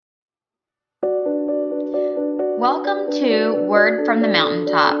Welcome to Word from the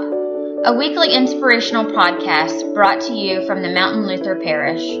Mountaintop, a weekly inspirational podcast brought to you from the Mountain Luther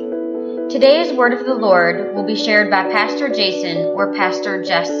Parish. Today's Word of the Lord will be shared by Pastor Jason or Pastor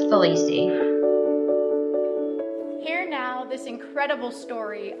Jess Felici. Hear now this incredible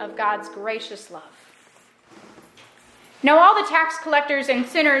story of God's gracious love. Now all the tax collectors and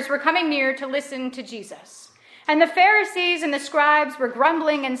sinners were coming near to listen to Jesus. And the Pharisees and the scribes were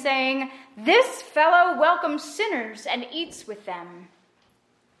grumbling and saying, "This fellow welcomes sinners and eats with them."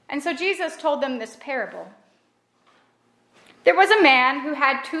 And so Jesus told them this parable. There was a man who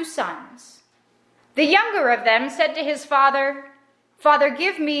had 2 sons. The younger of them said to his father, "Father,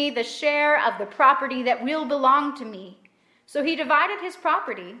 give me the share of the property that will belong to me." So he divided his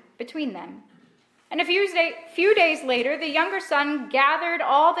property between them. And a few days later, the younger son gathered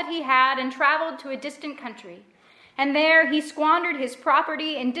all that he had and traveled to a distant country. And there he squandered his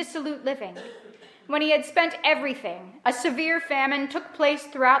property in dissolute living. When he had spent everything, a severe famine took place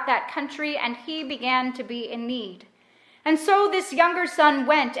throughout that country, and he began to be in need. And so this younger son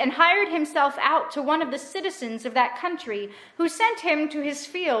went and hired himself out to one of the citizens of that country, who sent him to his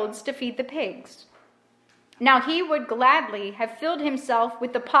fields to feed the pigs. Now he would gladly have filled himself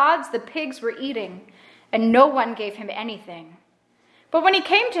with the pods the pigs were eating, and no one gave him anything. But when he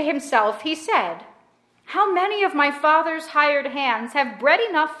came to himself, he said, "How many of my father's hired hands have bread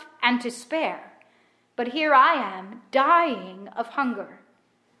enough and to spare? But here I am, dying of hunger.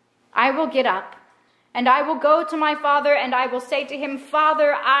 I will get up, and I will go to my father, and I will say to him,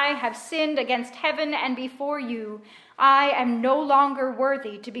 'Father, I have sinned against heaven and before you. I am no longer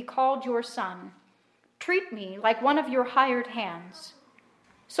worthy to be called your son. Treat me like one of your hired hands.'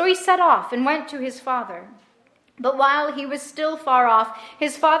 So he set off and went to his father. But while he was still far off,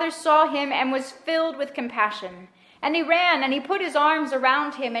 his father saw him and was filled with compassion. And he ran and he put his arms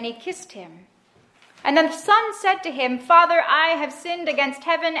around him and he kissed him. And the son said to him, 'Father, I have sinned against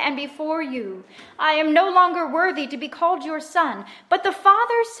heaven and before you. I am no longer worthy to be called your son.' But the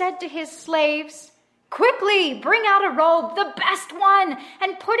father said to his slaves, 'Quickly, bring out a robe, the best one,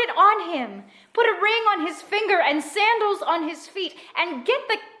 and put it on him. Put a ring on his finger and sandals on his feet, and get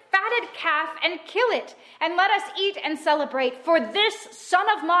the fatted calf and kill it, and let us eat and celebrate. For this son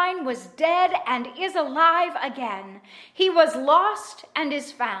of mine was dead and is alive again. He was lost and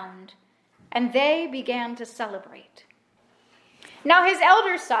is found.' And they began to celebrate. Now his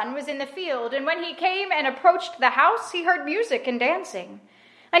elder son was in the field, and when he came and approached the house, he heard music and dancing.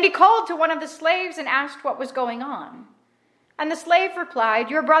 And he called to one of the slaves and asked what was going on. And the slave replied,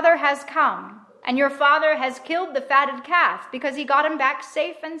 'Your brother has come, and your father has killed the fatted calf because he got him back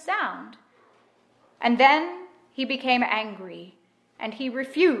safe and sound.' And then he became angry, and he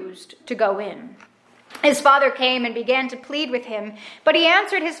refused to go in. His father came and began to plead with him, but he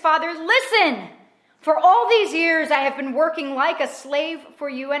answered his father, 'Listen, for all these years I have been working like a slave for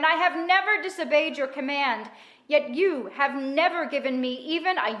you, and I have never disobeyed your command. Yet you have never given me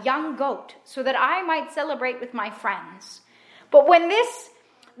even a young goat so that I might celebrate with my friends. But when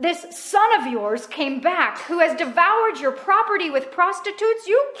this son of yours came back, who has devoured your property with prostitutes,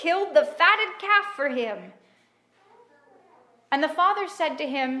 you killed the fatted calf for him.' And the father said to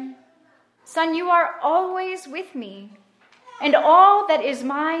him, 'Son, you are always with me, and all that is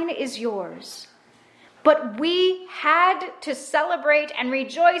mine is yours. But we had to celebrate and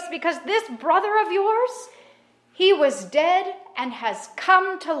rejoice because this brother of yours, he was dead and has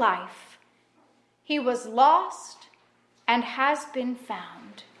come to life. He was lost and has been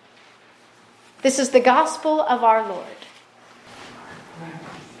found.'" This is the gospel of our Lord.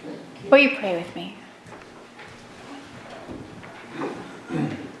 Will you pray with me?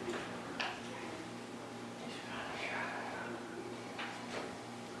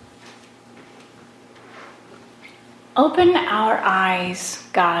 Open our eyes,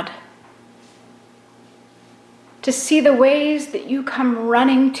 God, to see the ways that you come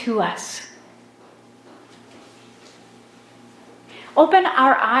running to us. Open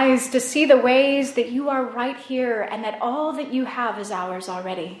our eyes to see the ways that you are right here and that all that you have is ours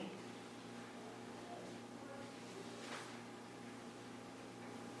already.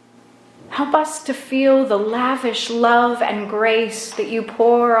 Help us to feel the lavish love and grace that you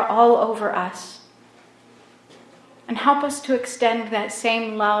pour all over us. And help us to extend that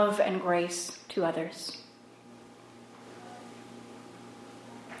same love and grace to others.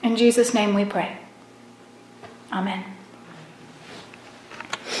 In Jesus' name we pray. Amen.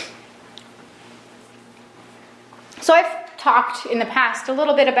 So I've talked in the past a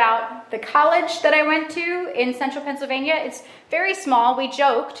little bit about the college that I went to in central Pennsylvania. It's very small. We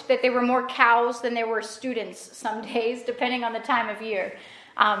joked that there were more cows than there were students some days, depending on the time of year.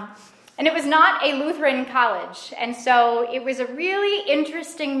 And it was not a Lutheran college. And so it was a really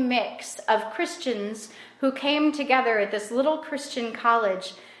interesting mix of Christians who came together at this little Christian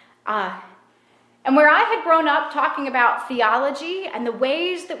college. And where I had grown up talking about theology and the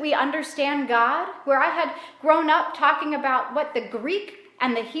ways that we understand God, where I had grown up talking about what the Greek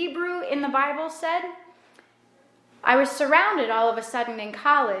and the Hebrew in the Bible said, I was surrounded all of a sudden in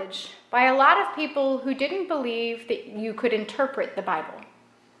college by a lot of people who didn't believe that you could interpret the Bible.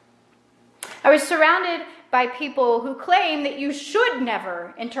 I was surrounded by people who claim that you should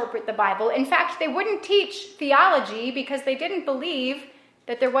never interpret the Bible. In fact, they wouldn't teach theology because they didn't believe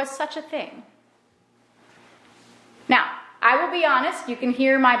that there was such a thing. Now, I will be honest, you can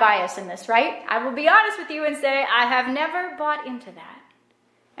hear my bias in this, right? I will be honest with you and say I have never bought into that.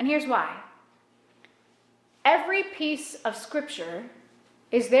 And here's why. Every piece of Scripture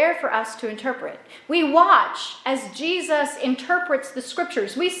is there for us to interpret. We watch as Jesus interprets the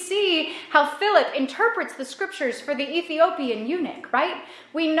Scriptures. We see how Philip interprets the Scriptures for the Ethiopian eunuch, right?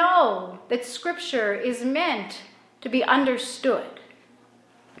 We know that Scripture is meant to be understood.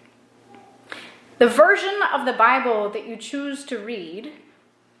 The version of the Bible that you choose to read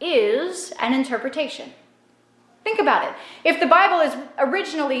is an interpretation. Think about it. If the Bible is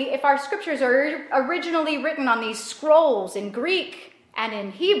if our scriptures are originally written on these scrolls in Greek and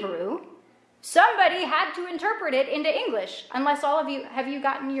in Hebrew, somebody had to interpret it into English. Unless all of you, have you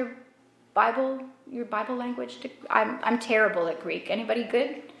gotten your Bible language? I'm terrible at Greek. Anybody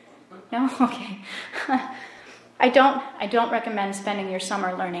good? No? Okay. I don't recommend spending your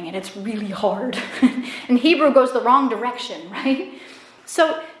summer learning it. It's really hard. And Hebrew goes the wrong direction, right?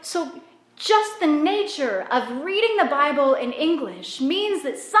 So just the nature of reading the Bible in English means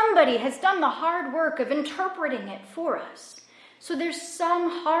that somebody has done the hard work of interpreting it for us. So there's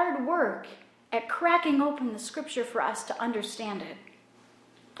some hard work at cracking open the Scripture for us to understand it.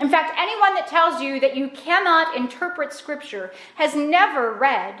 In fact, anyone that tells you that you cannot interpret Scripture has never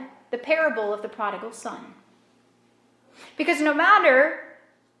read the parable of the prodigal son. Because no matter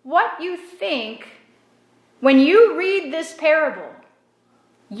what you think, when you read this parable,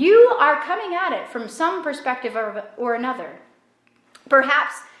 you are coming at it from some perspective or another.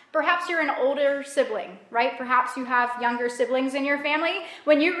 Perhaps you're an older sibling, right? Perhaps you have younger siblings in your family.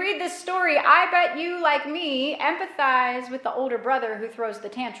 When you read this story, I bet you, like me, empathize with the older brother who throws the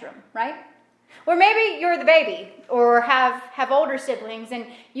tantrum, right? Or maybe you're the baby or have older siblings and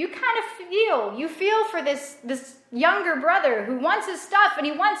you kind of feel for this younger brother who wants his stuff and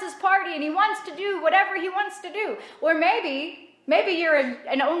he wants his party and he wants to do whatever he wants to do. Or maybe you're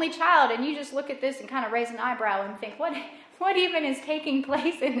an only child and you just look at this and kind of raise an eyebrow and think, what even is taking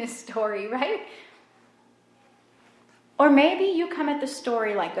place in this story, right? Or maybe you come at the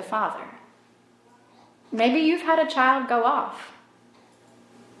story like the father. Maybe you've had a child go off.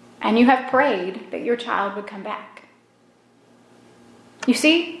 And you have prayed that your child would come back. You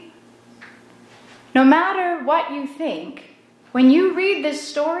see, no matter what you think, when you read this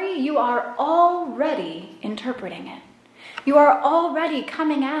story, you are already interpreting it. You are already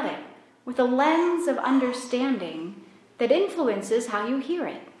coming at it with a lens of understanding that influences how you hear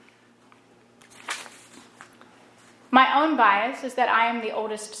it. My own bias is that I am the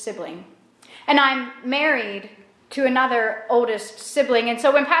oldest sibling, and I'm married to another oldest sibling. And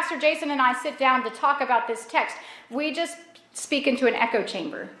so when Pastor Jason and I sit down to talk about this text, we just speak into an echo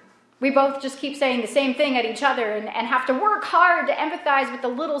chamber. We both just keep saying the same thing at each other and have to work hard to empathize with the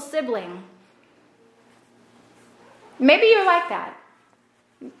little sibling. Maybe you're like that.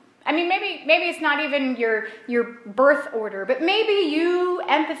 I mean, maybe it's not even your birth order, but maybe you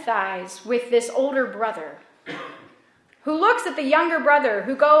empathize with this older brother who looks at the younger brother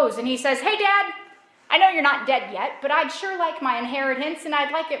who goes and he says, "Hey, Dad, I know you're not dead yet, but I'd sure like my inheritance and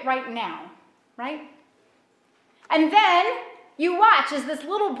I'd like it right now," right? And then you watch as this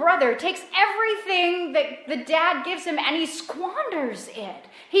little brother takes everything that the dad gives him and he squanders it.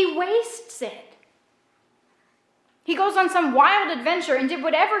 He wastes it. He goes on some wild adventure and did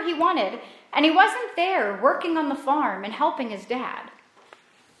whatever he wanted, and he wasn't there working on the farm and helping his dad.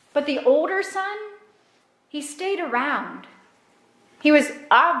 But the older son, he stayed around. He was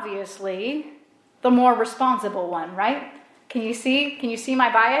obviously the more responsible one, right? Can you see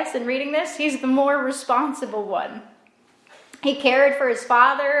my bias in reading this? He's the more responsible one. He cared for his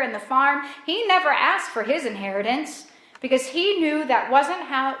father and the farm. He never asked for his inheritance because he knew that wasn't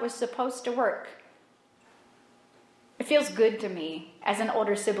how it was supposed to work. It feels good to me as an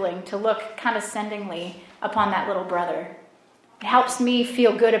older sibling to look condescendingly upon that little brother. It helps me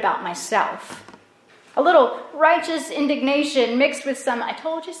feel good about myself. A little righteous indignation mixed with some "I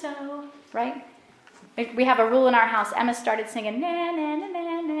told you so," right? We have a rule in our house. Emma started singing, "Na, na, na,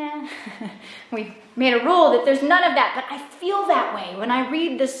 na, na." we've made a rule that there's none of that, but I feel that way when I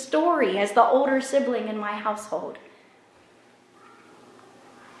read this story as the older sibling in my household.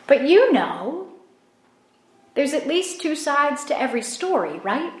 But you know, there's at least two sides to every story,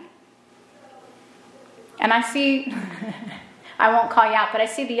 right? And I see, I won't call you out, but I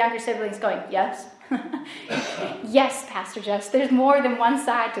see the younger siblings going, yes. Yes, Pastor Jess, there's more than one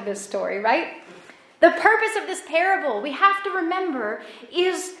side to this story, right? The purpose of this parable, we have to remember,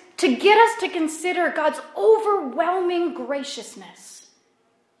 is to get us to consider God's overwhelming graciousness.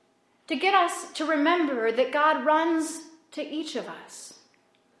 To get us to remember that God runs to each of us.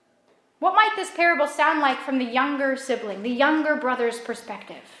 What might this parable sound like from the younger sibling, the younger brother's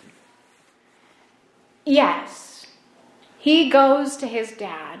perspective? Yes, he goes to his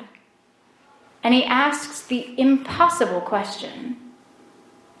dad and he asks the impossible question.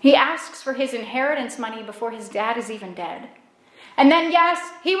 He asks for his inheritance money before his dad is even dead. And then, yes,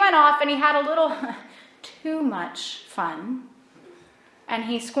 he went off and he had a little too much fun. And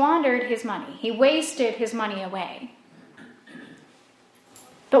he squandered his money. He wasted his money away.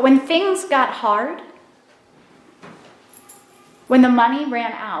 But when things got hard, when the money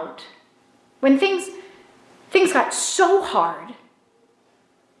ran out, when things got so hard,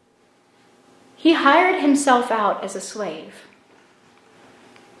 he hired himself out as a slave.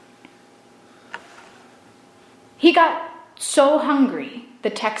 He got so hungry, the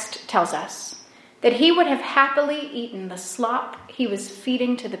text tells us, that he would have happily eaten the slop he was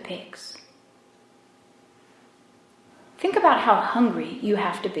feeding to the pigs. Think about how hungry you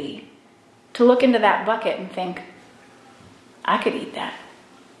have to be to look into that bucket and think, I could eat that.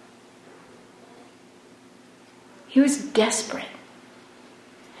 He was desperate.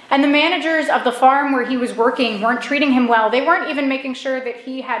 And the managers of the farm where he was working weren't treating him well. They weren't even making sure that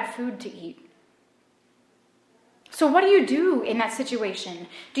he had food to eat. So what do you do in that situation?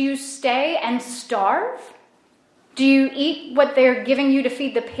 Do you stay and starve? Do you eat what they're giving you to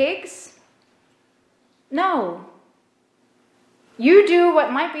feed the pigs? No. You do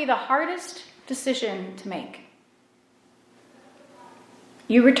what might be the hardest decision to make.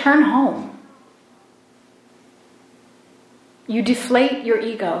 You return home. You deflate your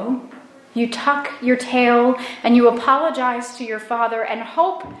ego. You tuck your tail and you apologize to your father and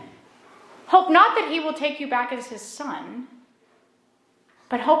hope not that he will take you back as his son,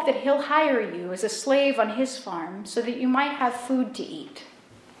 but hope that he'll hire you as a slave on his farm so that you might have food to eat.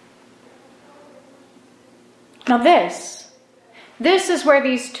 Now this is where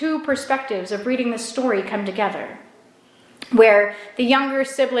these two perspectives of reading this story come together, where the younger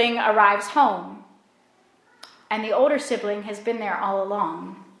sibling arrives home and the older sibling has been there all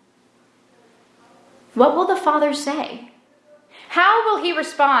along. What will the father say? How will he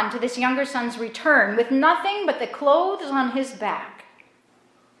respond to this younger son's return with nothing but the clothes on his back?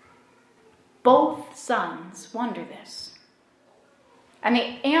 Both sons wonder this. And the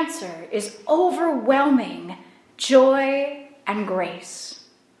answer is overwhelming joy and grace.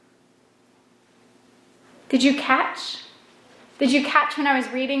 Did you catch when I was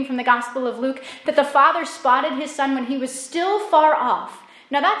reading from the Gospel of Luke that the father spotted his son when he was still far off?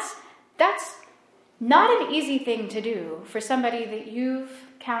 Now that's not an easy thing to do for somebody that you've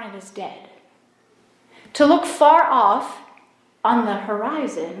counted as dead. To look far off on the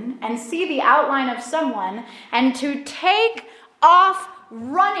horizon and see the outline of someone and to take off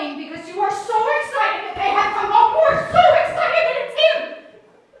running because you are so excited that they have come home. You are so excited that it's him.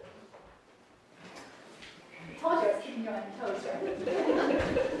 I told you I was keeping you on your toes, right?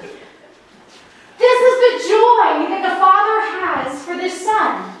 This is the joy that the father has for this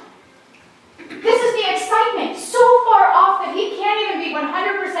son. This is the excitement, so far off that he can't even be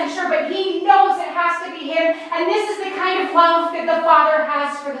 100% sure, but he knows it has to be him, and this is the kind of love that the father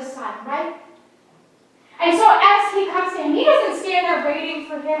has for the son, right? And so as he comes to him, he doesn't stand there waiting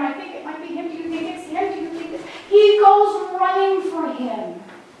for him. I think it might be him. Do you think it's him? Do you think it's... He goes running for him.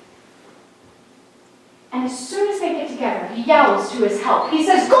 And as soon as they get together, he yells to his help. He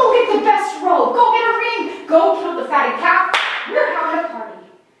says, go get the best robe. Go get a ring. Go kill the fatted calf. We're having a party.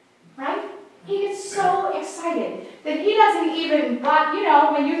 Right? He gets so excited that he doesn't even,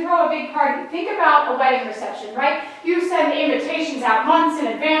 when you throw a big party, think about a wedding reception, right? You send invitations out months in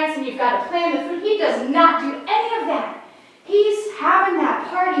advance and you've got to plan the food. He does not do any of that. He's having that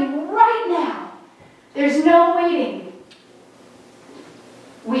party right now. There's no waiting.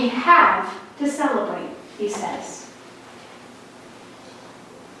 We have to celebrate, he says.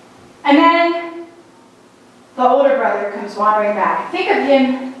 And then the older brother comes wandering back. Think of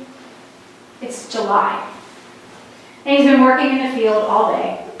him. It's July. And he's been working in the field all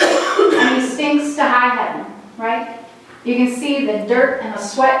day. And he stinks to high heaven, right? You can see the dirt and the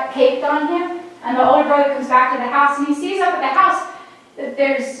sweat caked on him. And the older brother comes back to the house, and he sees up at the house that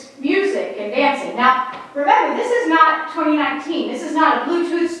there's music and dancing. Now, remember, this is not 2019. This is not a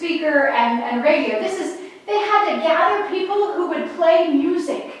Bluetooth speaker and radio. They had to gather people who would play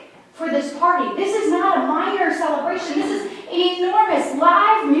music for this party. This is not a minor celebration. This is enormous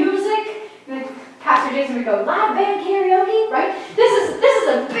live music. Pastor Jason would go, live band karaoke, right? This is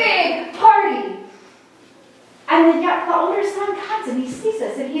a big party. And then the older son comes and he sees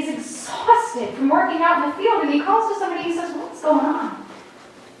this and he's exhausted from working out in the field, and he calls to somebody and he says, what's going on?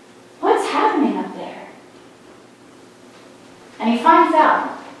 What's happening up there? And he finds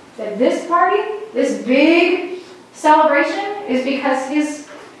out that this party, this big celebration, is because his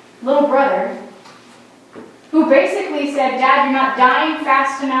little brother, who basically said, Dad, you're not dying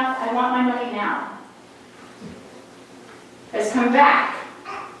fast enough, I want my money now, has come back.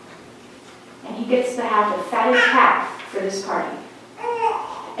 And he gets to have the fattest calf for this party.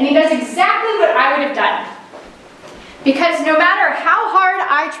 And he does exactly what I would have done. Because no matter how hard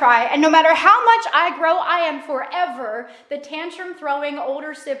I try, and no matter how much I grow, I am forever the tantrum-throwing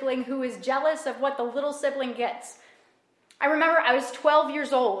older sibling who is jealous of what the little sibling gets. I remember I was 12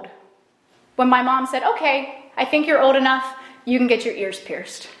 years old when my mom said, okay, I think you're old enough, you can get your ears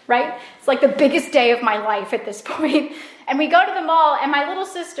pierced, right? It's like the biggest day of my life at this point. And we go to the mall, and my little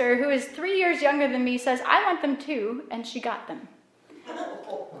sister, who is 3 years younger than me, says, I want them too, and she got them.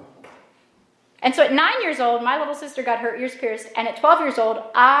 And so at 9 years old, my little sister got her ears pierced, and at 12 years old,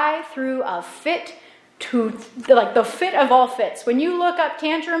 I threw a fit like the fit of all fits. When you look up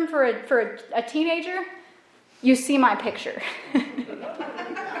tantrum for a teenager, you see my picture.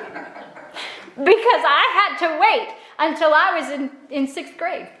 Because I had to wait until I was in 6th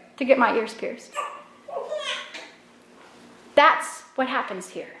grade to get my ears pierced. That's what happens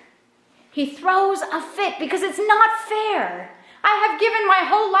here. He throws a fit because it's not fair. I have given my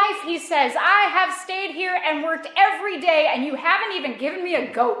whole life, he says. I have stayed here and worked every day, and you haven't even given me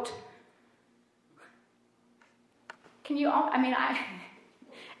a goat. Can you all,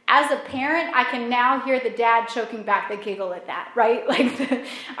 as a parent, I can now hear the dad choking back the giggle at that, right?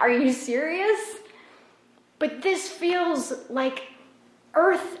 Are you serious? But this feels like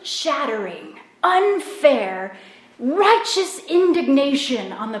earth-shattering, unfair, righteous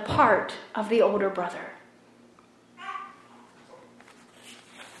indignation on the part of the older brother.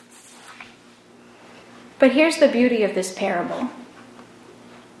 But here's the beauty of this parable.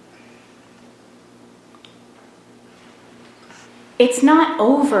 It's not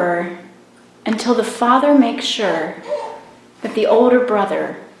over until the father makes sure that the older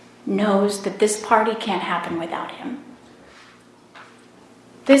brother knows that this party can't happen without him.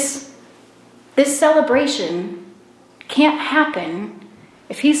 This celebration can't happen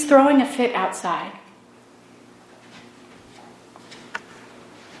if he's throwing a fit outside.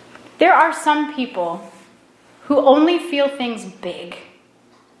 There are some people who only feel things big.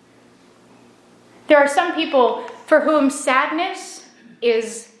 There are some people for whom sadness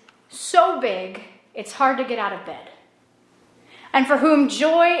is so big, it's hard to get out of bed. And for whom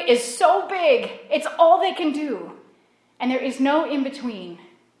joy is so big, it's all they can do. And there is no in-between.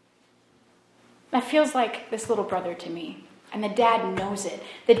 That feels like this little brother to me. And the dad knows it.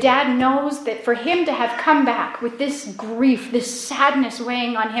 The dad knows that for him to have come back with this grief, this sadness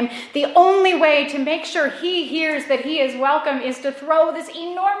weighing on him, the only way to make sure he hears that he is welcome is to throw this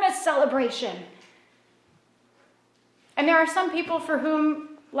enormous celebration. And there are some people for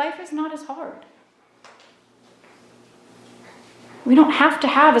whom life is not as hard. We don't have to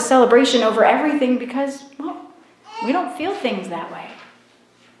have a celebration over everything because, we don't feel things that way.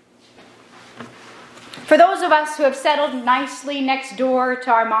 For those of us who have settled nicely next door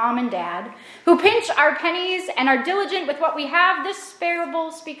to our mom and dad, who pinch our pennies and are diligent with what we have, this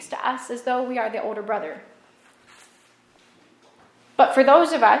parable speaks to us as though we are the older brother. But for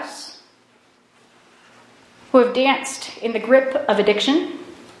those of us who have danced in the grip of addiction,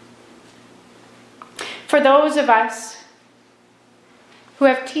 for those of us who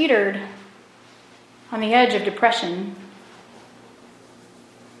have teetered on the edge of depression,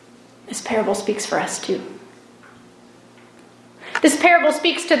 this parable speaks for us too. This parable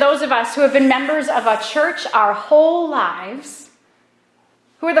speaks to those of us who have been members of a church our whole lives,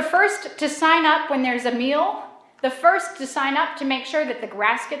 who are the first to sign up when there's a meal, the first to sign up to make sure that the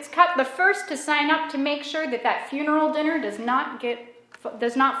grass gets cut, the first to sign up to make sure that that funeral dinner does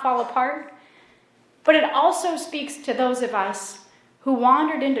not fall apart. But it also speaks to those of us who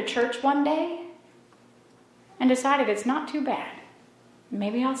wandered into church one day and decided it's not too bad.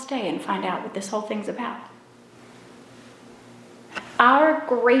 Maybe I'll stay and find out what this whole thing's about. our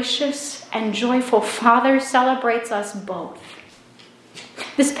gracious and joyful Father celebrates us both.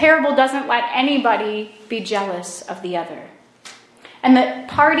 This parable doesn't let anybody be jealous of the other. And the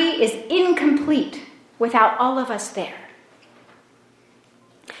party is incomplete without all of us there.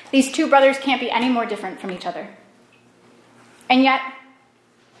 These two brothers can't be any more different from each other. And yet,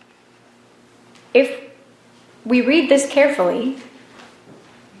 if we read this carefully,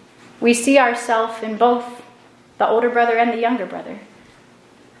 we see ourselves in both the older brother and the younger brother.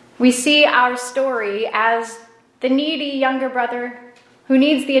 We see our story as the needy younger brother who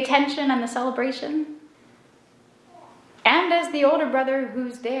needs the attention and the celebration, and as the older brother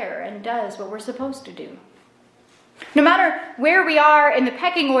who's there and does what we're supposed to do. No matter where we are in the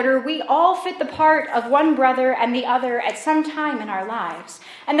pecking order, we all fit the part of one brother and the other at some time in our lives.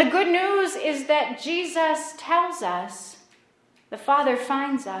 And the good news is that Jesus tells us the Father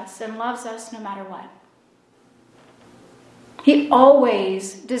finds us and loves us no matter what. He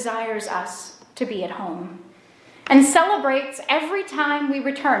always desires us to be at home and celebrates every time we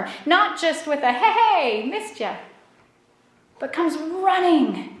return, not just with a hey, missed ya, but comes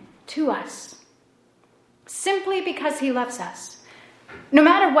running to us simply because he loves us. No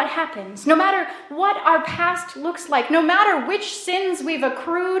matter what happens, no matter what our past looks like, no matter which sins we've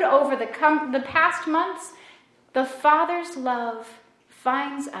accrued over the past months, the Father's love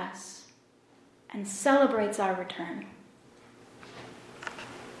finds us and celebrates our return.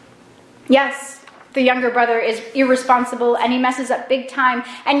 Yes, the younger brother is irresponsible and he messes up big time.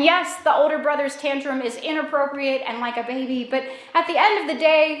 And yes, the older brother's tantrum is inappropriate and like a baby. But at the end of the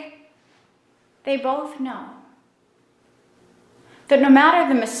day, they both know that no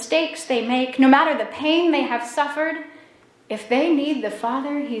matter the mistakes they make, no matter the pain they have suffered, if they need the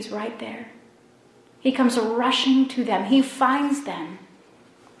Father, he's right there. He comes rushing to them. He finds them.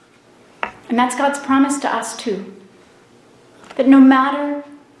 And that's God's promise to us too. That no matter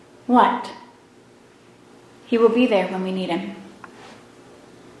what, he will be there when we need him.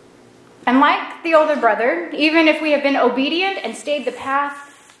 And like the older brother, even if we have been obedient and stayed the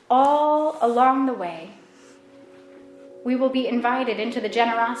path all along the way, we will be invited into the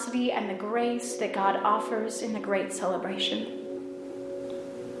generosity and the grace that God offers in the great celebration.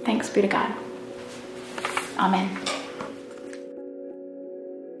 Thanks be to God. Amen.